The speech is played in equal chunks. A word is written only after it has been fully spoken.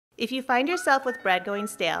If you find yourself with bread going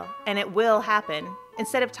stale, and it will happen,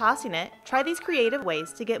 instead of tossing it, try these creative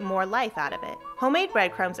ways to get more life out of it. Homemade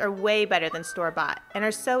breadcrumbs are way better than store-bought and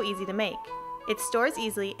are so easy to make. It stores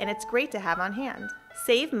easily and it's great to have on hand.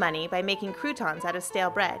 Save money by making croutons out of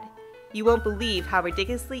stale bread. You won't believe how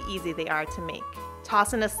ridiculously easy they are to make.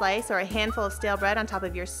 Toss in a slice or a handful of stale bread on top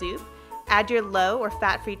of your soup, add your low or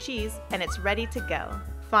fat-free cheese, and it's ready to go.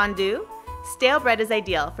 Fondue? Stale bread is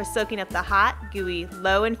ideal for soaking up the hot, gooey,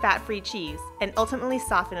 low and fat-free cheese and ultimately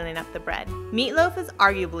softening up the bread. Meatloaf is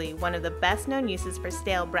arguably one of the best known uses for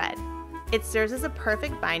stale bread. It serves as a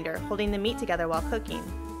perfect binder, holding the meat together while cooking,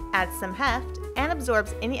 adds some heft, and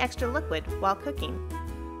absorbs any extra liquid while cooking.